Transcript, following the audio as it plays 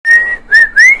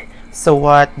ส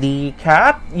วัสดีครั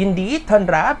บยินดีต้อน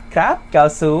รับครับเข้า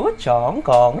สู่ช่อง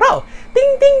ของเราติ้ง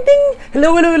ติ้งติ้ง hello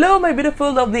hello hello my beautiful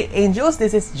lovely angels,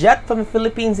 this is Jet from the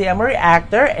Philippines. I'm a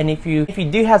reactor, and if you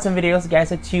do have some videos guys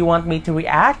that you want me to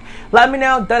react, let me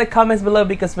know down in the comments below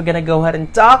because we're gonna go ahead and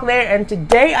talk there. And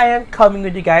today I am coming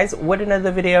with you guys with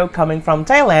another video coming from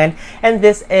Thailand, and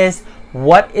this is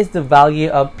what is the value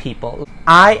of people.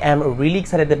 I am really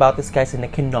excited about this guys, and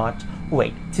I cannot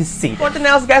wait to see. For the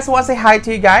nails guys, I want to say hi to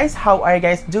you guys. How are you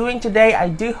guys doing today? I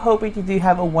do hope you do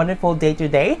have a wonderful day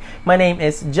today. My name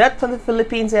is Jet from the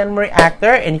Philippines, and I'm a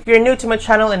reactor. And if you're new to my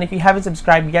channel and if you haven't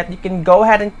subscribed yet, you can go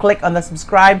ahead and click on the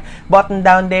subscribe button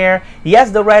down there.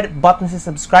 Yes, the red button says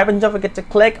subscribe, and don't forget to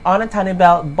click on the tiny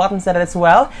bell button set as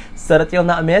well so that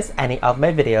you'll not miss any of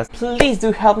my videos. Please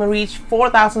do help me reach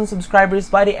 4,000 subscribers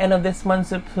by the end of this month,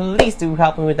 so please do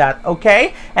help me with that,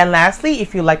 okay? And lastly,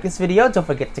 if you like this video, don't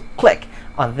forget to click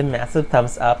on the massive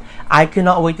thumbs up. I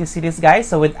cannot wait to see this guys,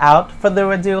 so without further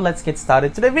ado, let's get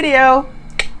started to the video.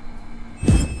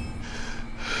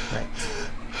 Right.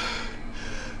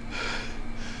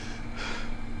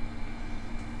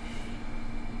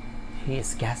 He is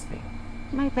gasping.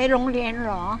 ไม่ไปโรงเรียนห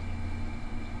รอ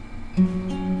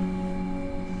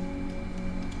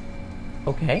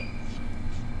Okay.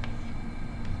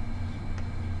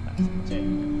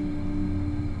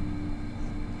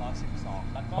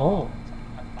 Oh.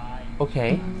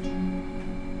 Okay.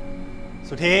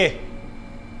 สุธี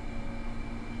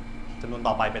จำนวน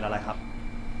ต่อไปเป็นอะไรครับ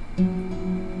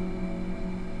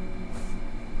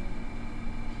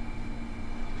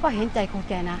ก็เห็นใจของ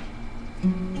แกนะ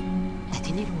แต่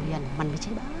ที่นี่โรงเรียนมันไม่ใ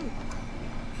ช่บ้าน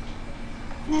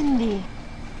นั่นดี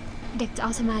เด็กจะเอ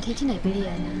าสมาธิที่ไหนไปเรี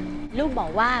ยนนะลูกบอ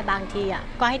กว่าบางที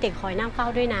ก็ให้เด็กคอยนั่งเฝ้า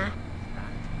ด้วยนะ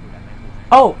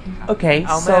Oh, okay.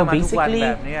 So basically,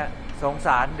 สงส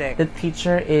ารเด็ก the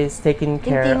teacher is taking จ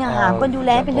care ริงๆ of หาคนดูแ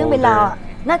ลเป็นเรื่องเป็นราว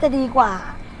น่าจะดีกว่า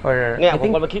or เนี่ย I ผม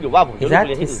think กำลังคิดอยู่ว่าผมจะ is เลือก that เ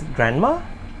รียนที่ his อื่น grandma?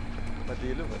 สวัสดี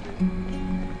ลูกสวัสดี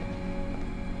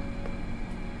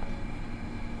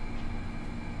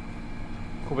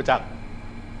ครูประจักษ์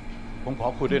ผมขอ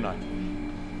คุยด้วยหน่อย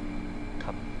ค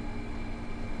รับ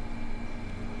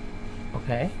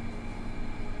Okay.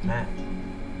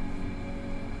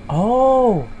 Oh,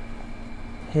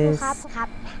 ครับ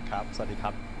ครับสวัสดีค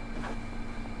รับ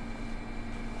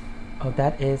oh,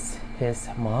 that is his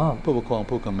mom. ผู้ปกครอง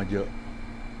พูดกันมาเยอะ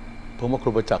ผมว่าค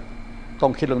รูประจักษ์ต้อ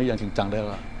งคิดเรื่องนี้อย่างจริงจังได้แ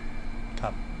ล้วครั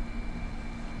บ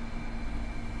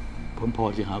ผมพอ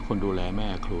จะหาคนดูแลแม่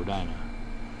ครูได้นะ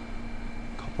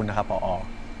ขอบคุณนะครับผอ.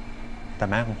แต่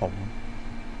แม่ของผม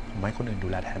ให้คนอื่นดู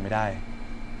แลแทนไม่ได้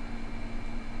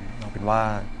เอาเป็นว่า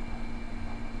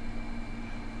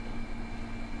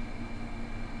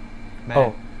แม่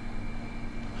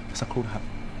สักครู่นะครับ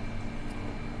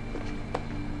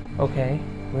Okay,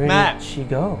 where Matt. did she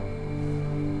go?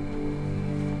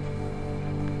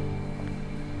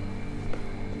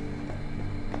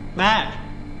 แม่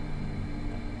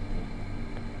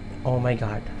Oh my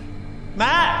God. แ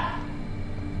ม่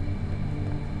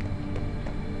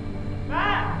แม่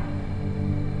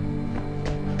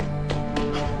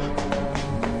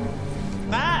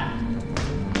แม่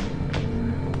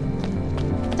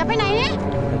จะไปไหนเนี่ย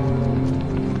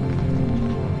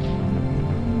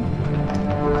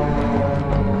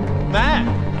แม่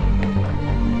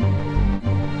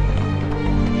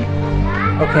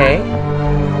Okay.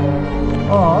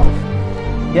 Oh,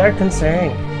 they are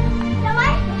concerned.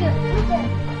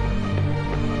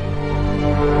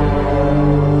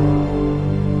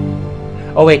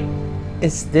 Oh wait,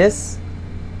 is this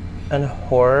a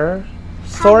horror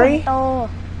ถ้าผม story? โต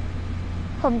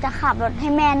ผมจะขับรถให้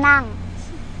แม่นั่ง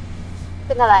เ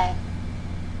ป็นอะไร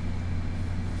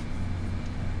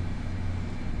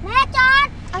แม่จอด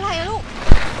อะไรอะลูก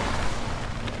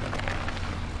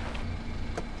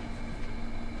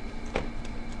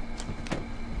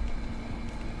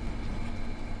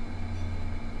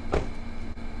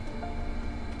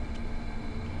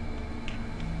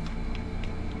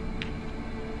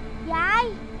ยาย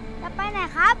จะไปไหน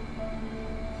ครับ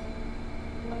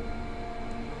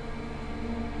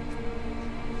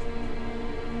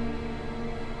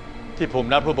ที่ผม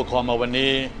นัดผู้ปกครองมาวัน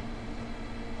นี้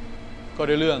ก็ไ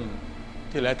ด้เรื่อง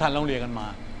ที่หลายท่านร้องเรียนกันมา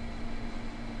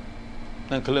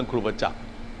นั่นคือเรื่องครูประจักษ์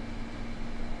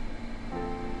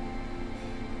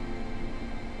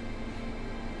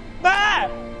แม่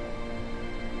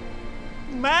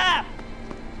แม่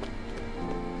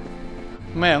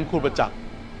แม่ของครูประจักษ์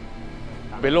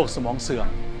เป็นโรคสมองเสื่อม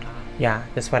Yeah,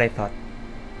 that's what I thought.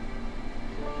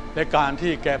 และการ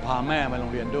ที่แกพาแม่มาโร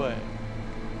งเรียนด้วย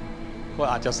ก็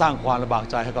อาจจะสร้างความลำบาก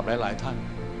ใจให้กับหลายๆท่าน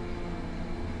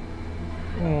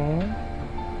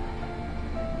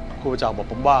ครูประจักษ์บอก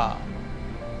ผมว่า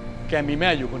แกมีแม่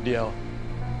อยู่คนเดียว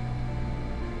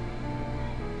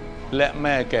และแ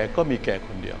ม่แกก็มีแกค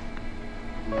นเดียว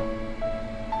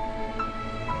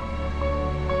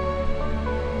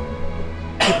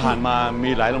ที่ผ่านมามี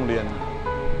หลายโรงเรียน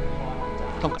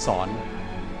ต้องสอน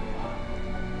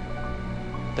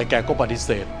แต่แกก็ปฏิเส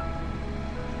ธ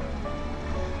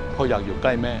เพราะอยากอยู่ใก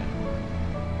ล้แม่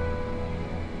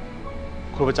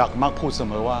ครูประจักษ์มักพูดเส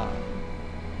มอว่า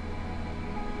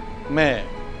แม่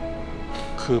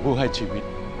คือผู้ให้ชีวิต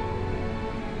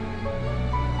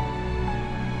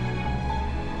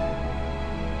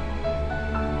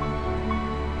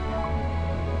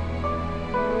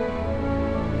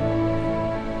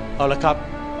เอาละครับ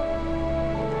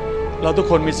เราทุก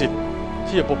คนมีสิทธิ์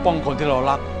ที่จะปกป้องคนที่เรา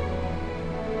รัก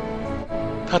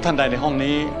ถ้าท่านใดในห้อง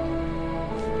นี้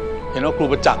เห็นว่าครู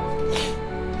ประจักษ์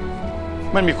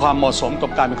ไม่มีความเหมาะสมกับ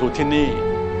การเป็นครูที่นี่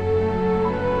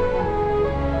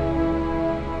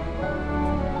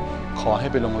ขอให้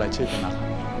ไปลงรายชื่อกันนะครับ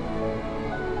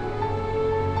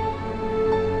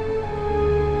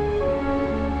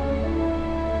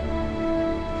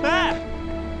แ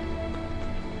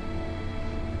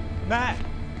ม่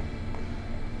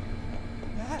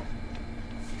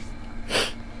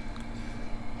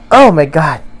Oh my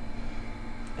god,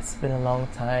 it's been a long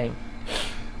time.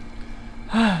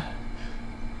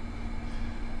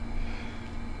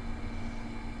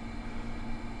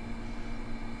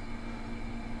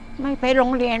 ไม่ไปโร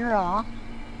งเรียนหรอ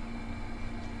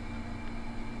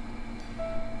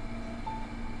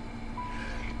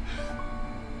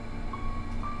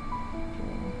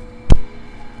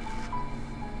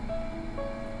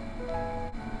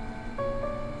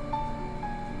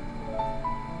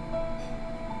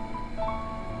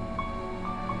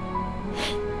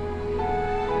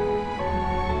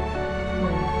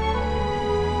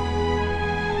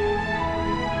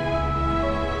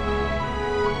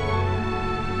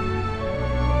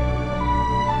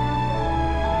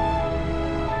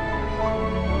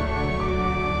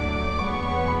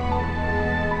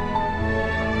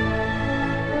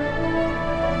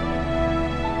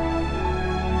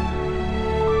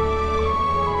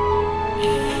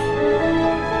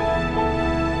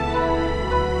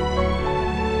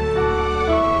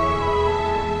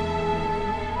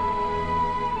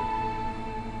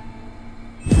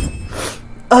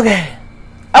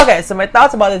Okay, so my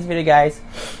thoughts about this video, guys.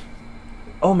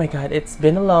 Oh my god, it's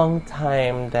been a long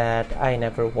time that I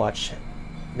never watched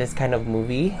this kind of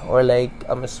movie or like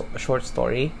a short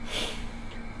story.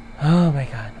 Oh my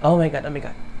god.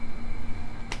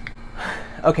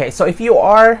 Okay, so if you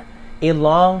are a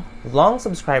long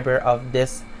subscriber of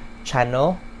this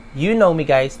channel, you know me,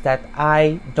 guys, that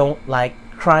I don't like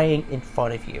crying in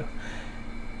front of you.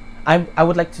 I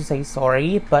would like to say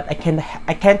sorry, but I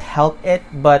can't help it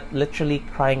but literally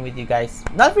crying with you guys.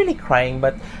 Not really crying,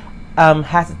 but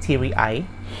has a teary eye.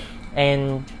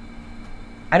 And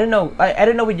I don't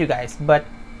know with you guys, but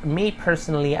me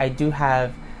personally, I do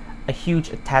have a huge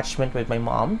attachment with my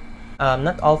mom.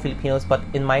 Not all Filipinos, but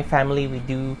in my family, we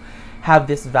do have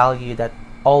this value that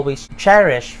always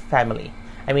cherish family.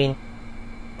 I mean,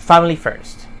 family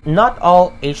first. Not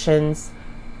all Asians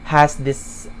has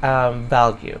this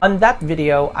value. On that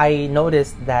video, I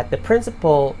noticed that the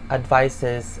principal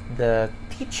advises the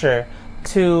teacher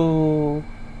to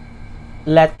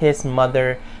let his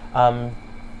mother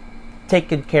take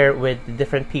good care with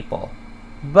different people,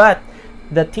 but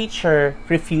the teacher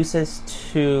refuses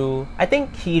to. I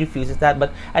think he refuses that,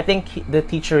 but I think the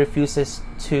teacher refuses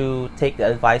to take the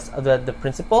advice of the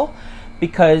principal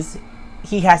because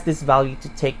he has this value to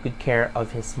take good care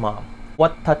of his mom.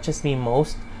 What touches me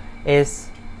most is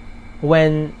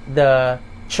when the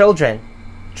children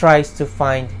tries to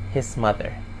find his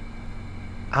mother.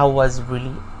 I was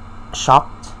really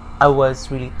shocked. I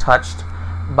was really touched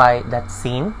by that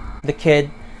scene. The kid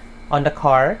on the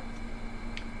car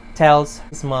tells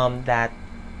his mom that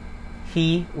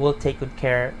he will take good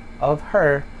care of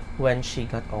her when she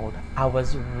got old. I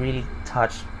was really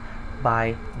touched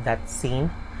by that scene.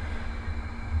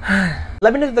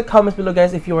 Let me know in the comments below,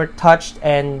 guys, if you were touched,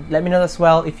 and let me know as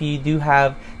well if you do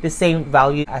have the same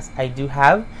value as I do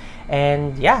have.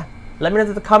 And yeah, let me know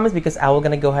in the comments because I will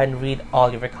gonna go ahead and read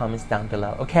all your comments down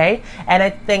below, okay? And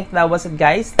I think that was it,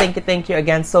 guys. Thank you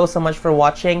again so much for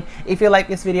watching. If you like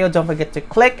this video, don't forget to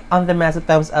click on the massive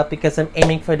thumbs up because I'm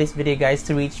aiming for this video, guys,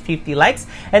 to reach 50 likes.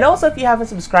 And also, if you haven't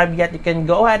subscribed yet, you can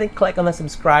go ahead and click on the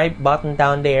subscribe button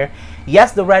down there.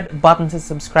 Yes, the red button to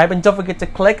subscribe, and don't forget to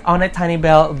click on the tiny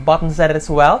bell button set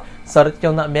as well so that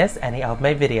you'll not miss any of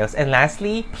my videos. And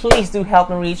lastly, please do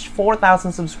help me reach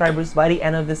 4,000 subscribers by the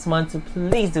end of this month. So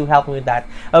please do help me me with that.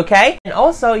 Okay, and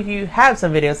also if you have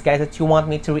some videos, guys, that you want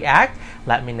me to react,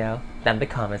 let me know down in the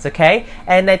comments. Okay,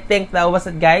 and I think that was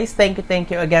it, guys. Thank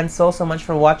you again so much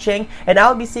for watching, and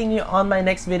I'll be seeing you on my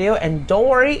next video. And don't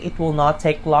worry, it will not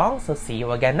take long, so see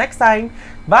you again next time.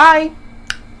 Bye.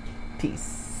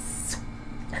 Peace.